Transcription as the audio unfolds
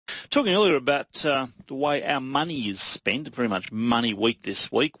Talking earlier about the way our money is spent, very much money week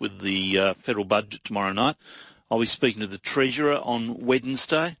this week with the federal budget tomorrow night. I'll be speaking to the Treasurer on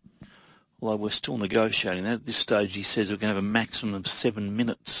Wednesday, although we're still negotiating that. At this stage, he says we're going to have a maximum of 7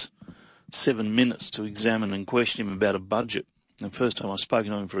 minutes. 7 minutes to examine and question him about a budget. The first time I've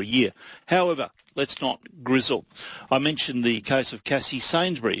spoken to him for a year. However, let's not grizzle. I mentioned the case of Cassie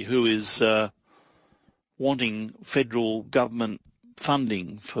Sainsbury, who is wanting federal government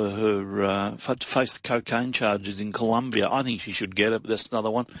funding for her to face the cocaine charges in Colombia. I think she should get it, but that's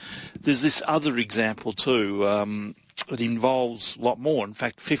another one. There's this other example too. It involves a lot more. In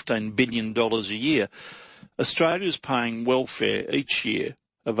fact, $15 billion a year. Australia's paying welfare each year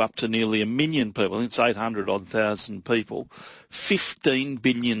of up to nearly 1 million people. I think it's 800,000 people. $15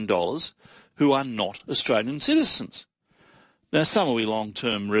 billion who are not Australian citizens. Now, some will be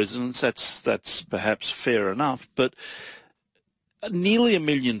long-term residents. That's perhaps fair enough, but nearly 1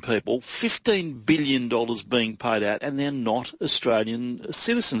 million people, $15 billion being paid out, and they're not Australian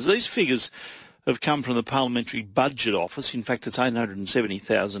citizens. These figures have come from the Parliamentary Budget Office. In fact, it's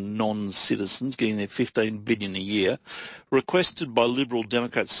 870,000 non-citizens getting their $15 billion a year, requested by Liberal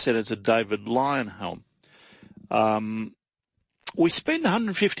Democrat Senator David Leyonhjelm. We spend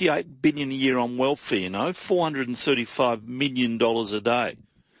 $158 billion a year on welfare, $435 million a day.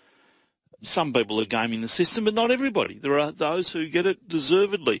 Some people are gaming the system, but not everybody. There are those who get it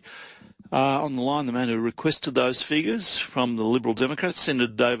deservedly. On the line, the man who requested those figures from the Liberal Democrats,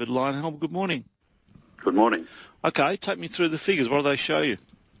 Senator David Leyonhjelm. Good morning. Good morning. Okay, take me through the figures. What do they show you?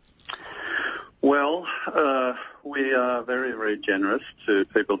 Well, we are very, very generous to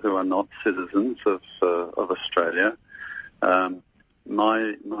people who are not citizens of Australia.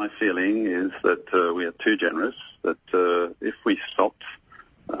 My feeling is that we are too generous, that if we stopped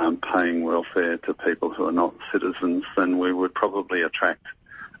paying welfare to people who are not citizens, then we would probably attract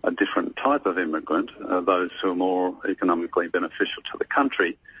a different type of immigrant, those who are more economically beneficial to the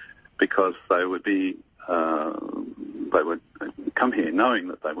country, because they would come here knowing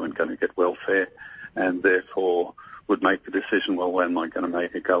that they weren't going to get welfare, and therefore would make the decision, well, when am I going to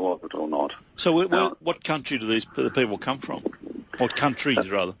make a go of it or not? So what country do the people come from? What countries,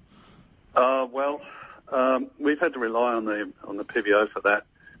 rather? We've had to rely on the PBO for that,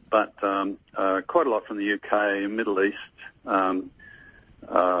 but quite a lot from the UK, Middle East, some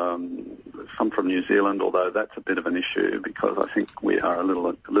from New Zealand, although that's a bit of an issue because I think we are a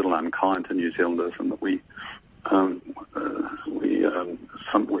little unkind to New Zealanders, and that we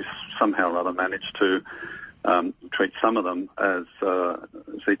somehow or other manage to treat some of them as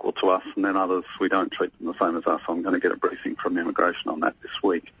equal to us, and then others we don't treat them the same as us. I'm going to get a briefing from immigration on that this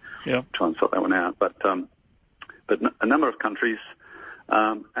week. Yeah. Try and sort that one out. But a number of countries,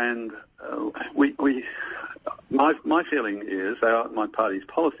 and my feeling is, my party's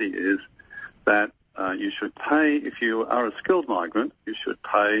policy is that you should pay, if you are a skilled migrant, you should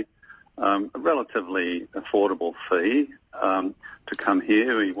pay a relatively affordable fee to come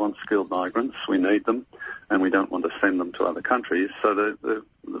here. We want skilled migrants, we need them, and we don't want to send them to other countries. So the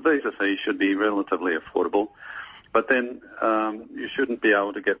visa fee should be relatively affordable. But then you shouldn't be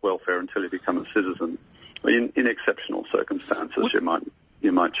able to get welfare until you become a citizen. In exceptional circumstances, you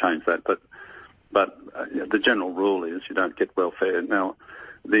might change that, but the general rule is you don't get welfare. Now,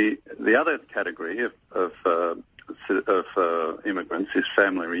 the other category of immigrants is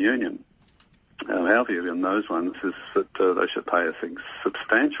family reunion. Our view on those ones is that they should pay a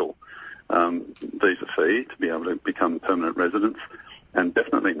substantial visa fee to be able to become permanent residents, and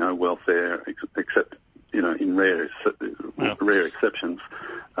definitely no welfare except in rare exceptions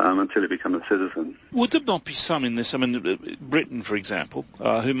until you become a citizen. Would there not be some in this? I mean, Britain, for example,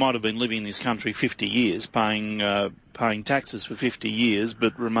 who might have been living in this country 50 years, paying taxes for 50 years,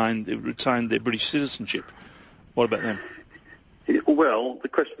 but retained their British citizenship. What about them? Well, the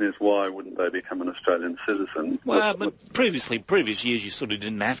question is, why wouldn't they become an Australian citizen? Well, but previous years, you sort of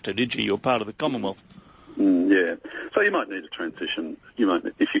didn't have to, did you? You're part of the Commonwealth. Yeah. So you might need a transition.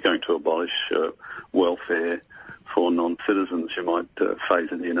 If you're going to abolish welfare for non-citizens, you might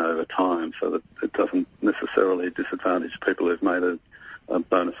phase it in over time so that it doesn't necessarily disadvantage people who've made a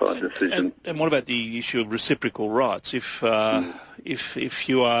bona fide decision. And what about the issue of reciprocal rights? If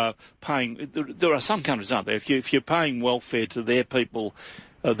you are paying, there are some countries, aren't there? If you're paying welfare to their people,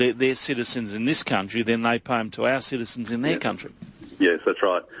 their citizens in this country, then they pay them to our citizens in their country. Yes, that's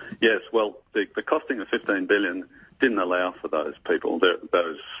right. Yes, well, the costing of $15 billion didn't allow for those people.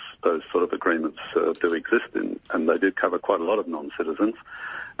 Those sort of agreements do exist, and they did cover quite a lot of non-citizens,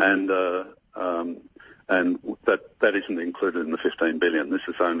 and that isn't included in the $15 billion. This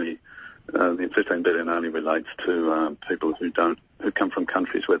is only the 15 billion only relates to people who come from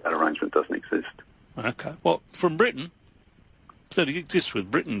countries where that arrangement doesn't exist. Okay. Well, from Britain, that exists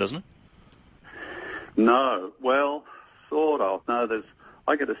with Britain, doesn't it? No. Well, sort of. No,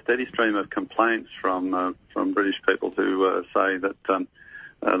 I get a steady stream of complaints from British people who say that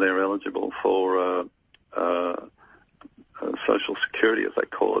they're eligible for Social Security, as they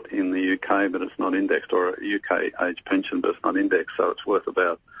call it, in the UK, but it's not indexed, or a UK age pension, but it's not indexed, so it's worth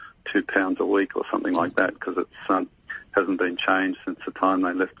about £2 a week or something like that, because it hasn't been changed since the time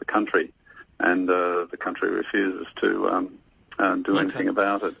they left the country, and the country refuses to do anything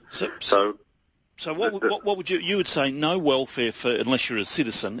about it. So what would you would say no welfare for unless you're a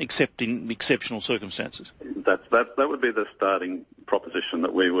citizen, except in exceptional circumstances? That would be the starting proposition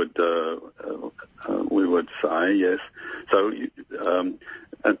that we would say, yes. So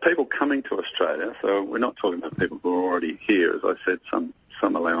and people coming to Australia. So we're not talking about people who are already here. As I said, some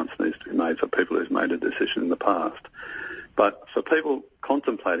allowance needs to be made for people who've made a decision in the past. But for people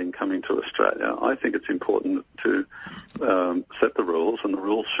contemplating coming to Australia, I think it's important to set the rules, and the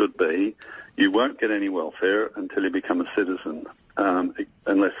rules should be you won't get any welfare until you become a citizen,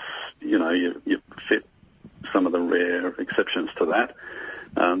 unless you fit some of the rare exceptions to that.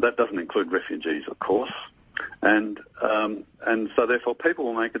 That doesn't include refugees, of course, and so therefore people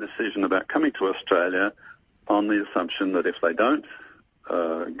will make a decision about coming to Australia on the assumption that if they don't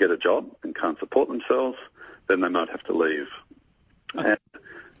get a job and can't support themselves, then they might have to leave.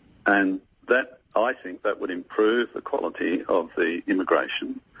 And that, I think, that would improve the quality of the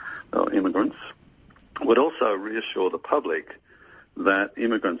immigration or immigrants. Would also reassure the public that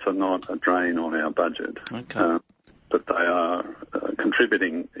immigrants are not a drain on our budget, but they are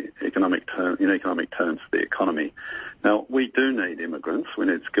contributing in economic terms to the economy. Now, we do need immigrants. We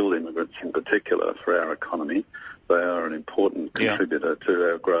need skilled immigrants in particular for our economy. They are an important contributor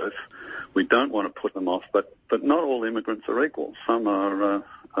to our growth. We don't want to put them off, but not all immigrants are equal. Some are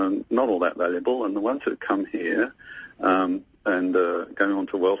not all that valuable, and the ones who come here and going on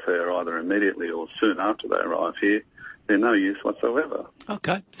to welfare either immediately or soon after they arrive here, they're no use whatsoever.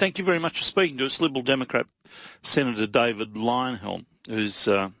 Okay. Thank you very much for speaking to us, Liberal Democrat Senator David Leyonhjelm, who's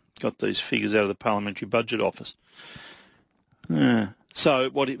got these figures out of the Parliamentary Budget Office. So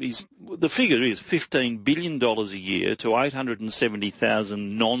the figure is $15 billion a year to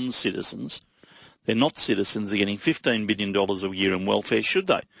 870,000 non-citizens. They're not citizens. They're getting $15 billion a year in welfare, should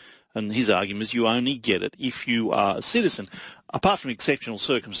they? And his argument is you only get it if you are a citizen, apart from exceptional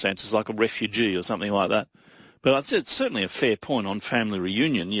circumstances like a refugee or something like that. But I'd say it's certainly a fair point on family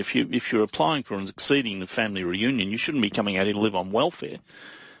reunion. If you're applying for and exceeding the family reunion, you shouldn't be coming out here to live on welfare.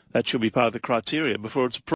 That should be part of the criteria before it's approved.